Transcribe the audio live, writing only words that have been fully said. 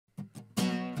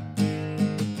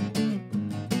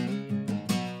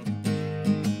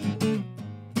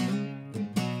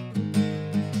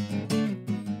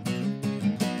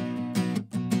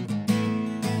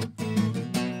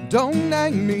Don't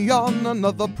name me on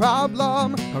another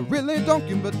problem. I really don't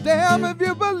give a damn if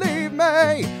you believe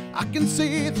me. I can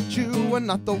see that you are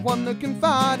not the one that can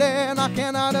fight, and I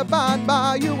cannot abide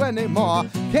by you anymore.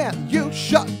 Can't you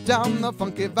shut down the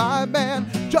funky vibe, man?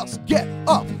 Just get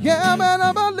up, yeah, man,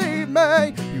 believe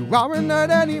me. You aren't that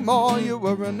anymore. You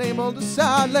were unable to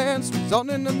silence,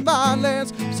 resulting in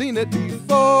violence. Seen it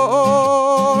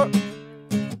before.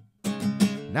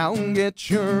 Now get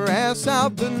your ass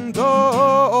out the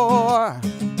door.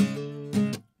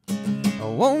 I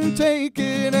won't take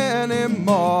it anymore.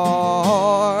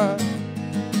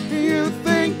 You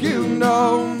think you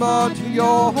know, but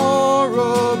you're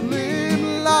horribly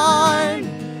blind.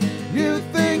 You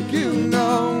think you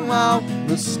know how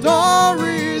the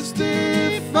story's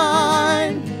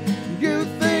defined. You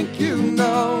think you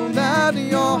know that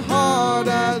your heart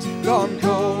has gone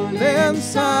cold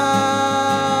inside.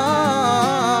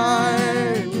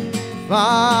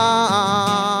 Fine.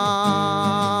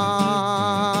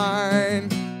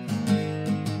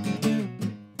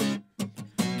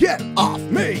 Get off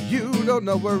me, you don't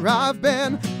know where I've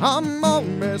been. I'm all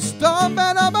messed up,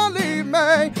 better believe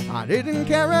me. I didn't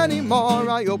care anymore.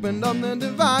 I opened up the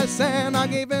device and I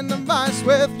gave in advice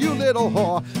with you little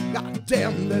whore. God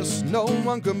damn this, no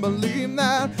one can believe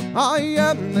that I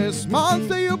am this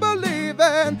monster you believe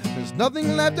in. There's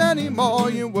nothing left anymore.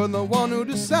 You were the one who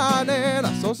decided.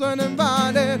 I so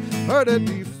uninvited, heard it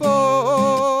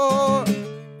before.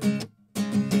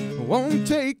 Won't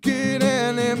take it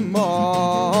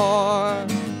anymore.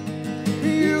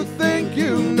 You think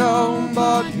you know,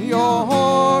 but you're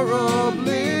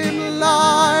horribly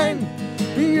blind.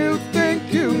 You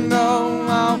think you know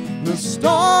how the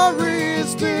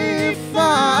story's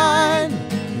defined.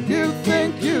 You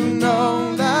think you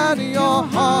know that your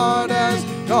heart has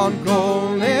gone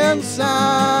cold inside.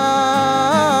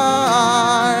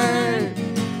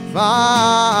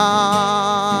 Fine.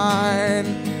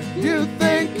 You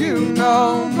think you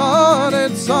know, but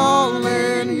it's all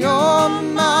in your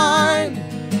mind.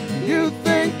 You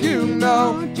think you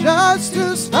know,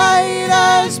 justice fate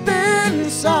has been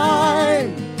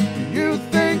signed. You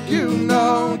think you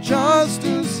know,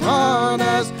 justice heart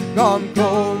has gone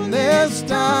cold this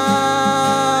time.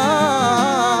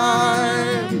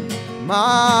 Mine.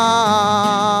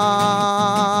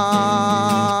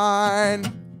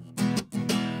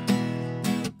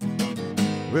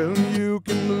 Well, you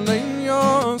can blame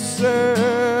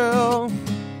yourself,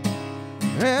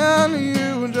 and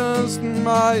you just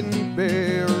might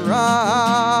be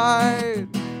right.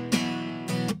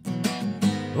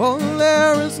 Oh,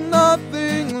 there is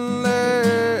nothing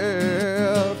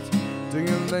left. Do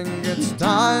you think it's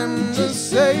time to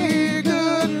say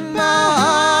goodbye?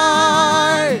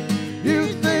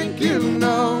 You think you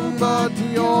know, but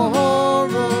you're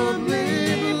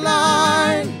horribly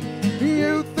blind.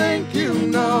 You think you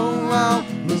know how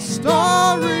the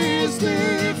story's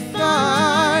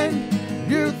defined.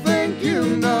 You think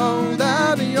you know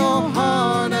that your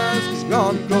heart has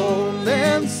gone cold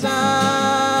inside.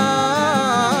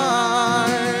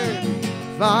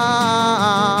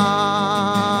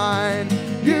 Fine.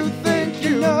 You think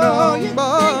you know,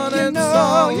 but it's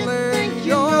all in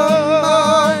your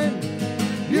mind.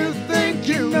 You think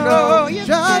you know,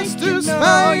 justice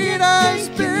fate has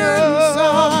been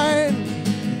signed.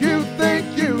 You think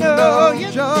you know,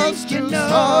 justice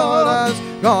heart has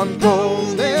gone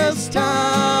cold